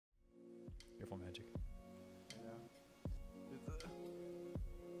Careful, Magic. Yeah.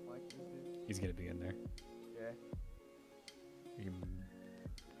 He's gonna be in there. Yeah. Do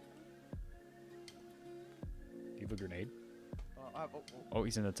you have a grenade? Oh,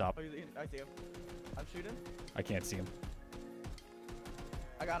 he's in the top. Oh, I see him. I'm shooting. I can't see him.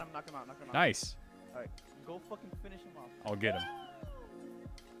 I got him. Knock him out. Knock him out. Nice. All right. Go fucking finish him off. I'll get him.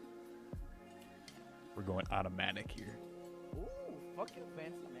 We're going automatic here. Ooh, fucking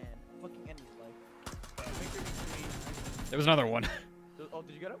fancy, man. Fucking end his life. There was another one. Oh,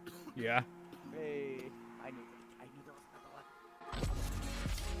 did you get him? Yeah. Hey, I knew there was another one.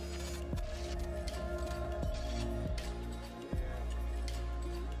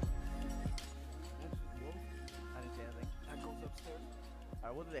 I didn't say anything. That goes upstairs.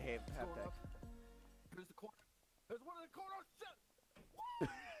 Alright, what do they have tech? There's the corner. There's one in the corner.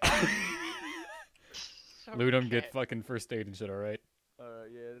 Shit. Loot him, get fucking first aid and shit, alright?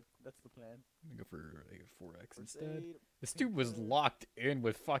 Yeah, that's the plan. I'm gonna go for like a 4x First instead. aid. This dude was locked in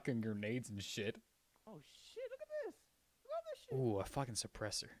with fucking grenades and shit. Oh shit, look at this. Look at this shit. Ooh, a fucking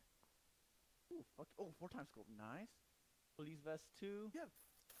suppressor. Ooh, fuck. Oh, 4x scope. Nice. Police vest 2. Yeah,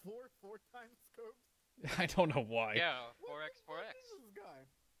 four times scopes. I don't know why. Yeah, 4x, 4x. This guy.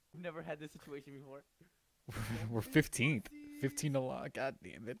 We've never had this situation before. We're 15th. 15 to lock. God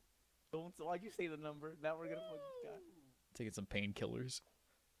damn it. Don't. Why'd you say the number? Now we're gonna fucking die. Taking some painkillers.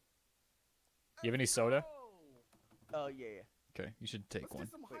 You have any soda? Oh yeah. Okay, you should take Let's one.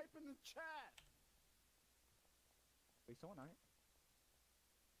 get some hype in the chat. Wait, someone on it?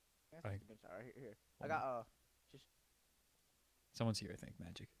 I- Alright, here. I got just Someone's here, I think.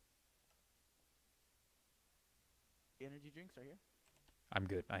 Magic. energy drinks right here. I'm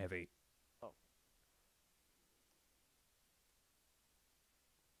good. I have 8. Oh.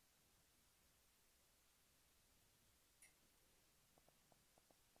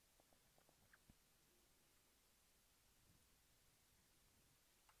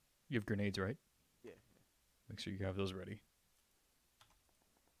 You have grenades, right? Yeah. Make sure you have those ready.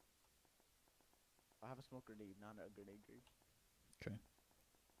 I have a smoke grenade, not a grenade grenade. Okay.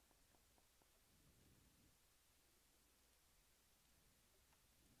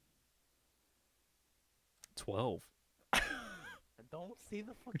 $12. Don't say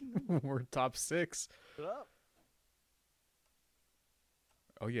the fucking number. We're top 6. Shut up.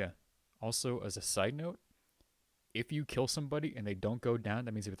 Oh yeah. Also, as a side note, if you kill somebody and they don't go down,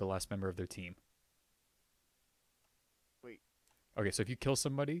 that means you're the last member of their team. Wait. Okay, so if you kill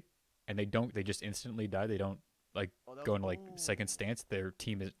somebody and they just instantly die. They don't like go into like second stance. Their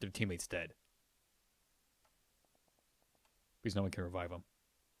teammate's dead because no one can revive them.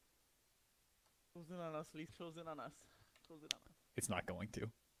 Close in on us, please. Close in on us. Close in on us. It's not going to.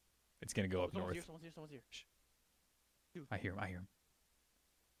 It's gonna go up north. Someone's here. Someone's here. Shh. Dude. I hear him.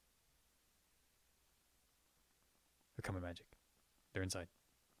 They're coming, Magic. They're inside.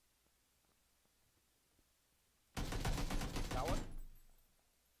 That one?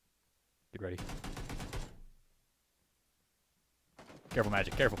 Get ready. Careful,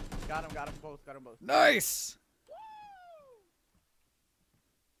 Magic. Careful. Got him both. Got him both. Nice!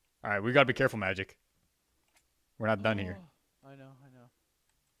 Alright, we gotta be careful, Magic. We're not done here. I know.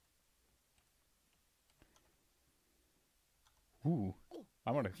 Ooh.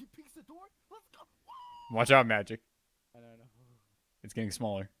 I wanna... He peeks the door. Let's go. Watch out, Magic. I know. It's getting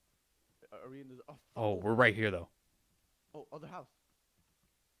smaller. Are we in this? Oh, we're right here, though. Oh, other house.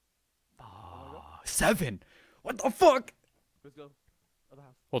 7! What the fuck? Let's go. Other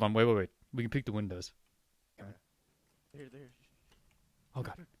house. Hold on, wait. We can peek the windows. They're here. Oh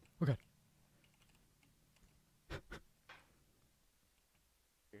god. Oh god.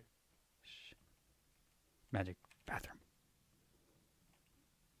 Here. Shh. Magic. Bathroom.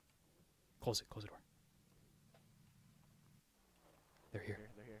 Close it. Close the door. They're here.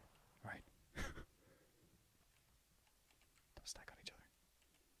 They're here. Alright. Don't stack on each other.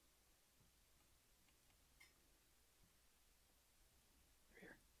 They're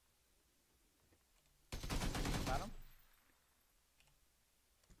here. Got him.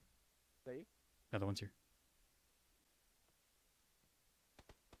 Safe. Another one's here.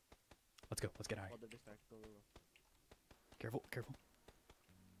 Let's go. Let's get high. Oh, they're distracted. Go. Careful. Careful.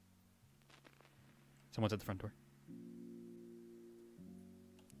 Someone's at the front door.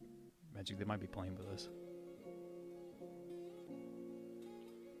 Magic, they might be playing with us.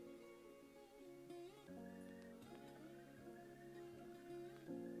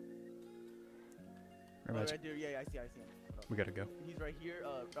 Magic. Right there. Yeah, I see him. We gotta go. He's right here,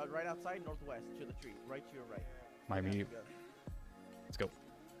 right outside, northwest, to the tree. Right to your right. My me. Yeah, Let's go.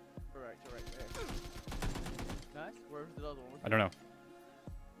 Alright, there. Nice. Where's the other one? I don't know.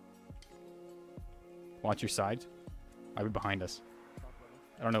 Watch your side. I'll be behind us.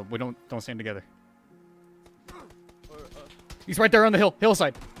 I don't know. We don't stand together. He's right there on the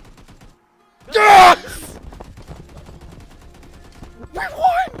hillside. Yes! We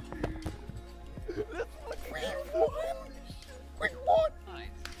won! We won!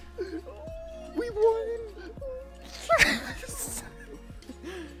 Nice. We won!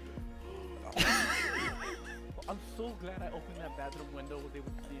 I'm so glad I opened that bathroom window. They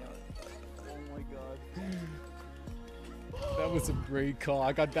would see us. Oh my god. That was a great call.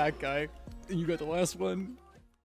 I got that guy, and you got the last one.